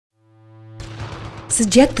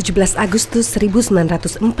Sejak 17 Agustus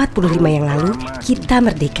 1945 yang lalu, kita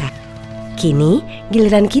merdeka. Kini,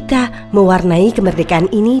 giliran kita mewarnai kemerdekaan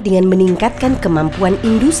ini dengan meningkatkan kemampuan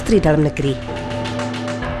industri dalam negeri.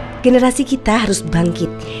 Generasi kita harus bangkit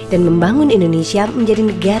dan membangun Indonesia menjadi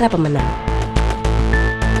negara pemenang.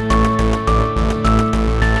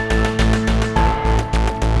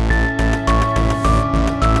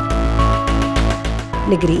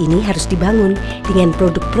 Negeri ini harus dibangun dengan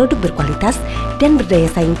produk-produk berkualitas dan berdaya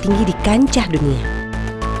saing tinggi di kancah dunia.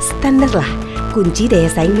 Standarlah kunci daya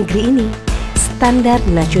saing negeri ini. Standar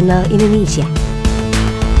Nasional Indonesia.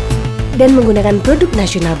 Dan menggunakan produk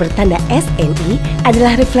nasional bertanda SNI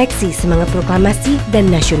adalah refleksi semangat proklamasi dan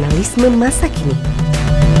nasionalisme masa kini.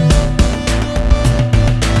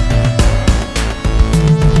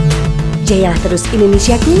 Jayalah terus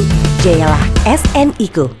Indonesiaku, jayalah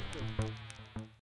SNI-ku.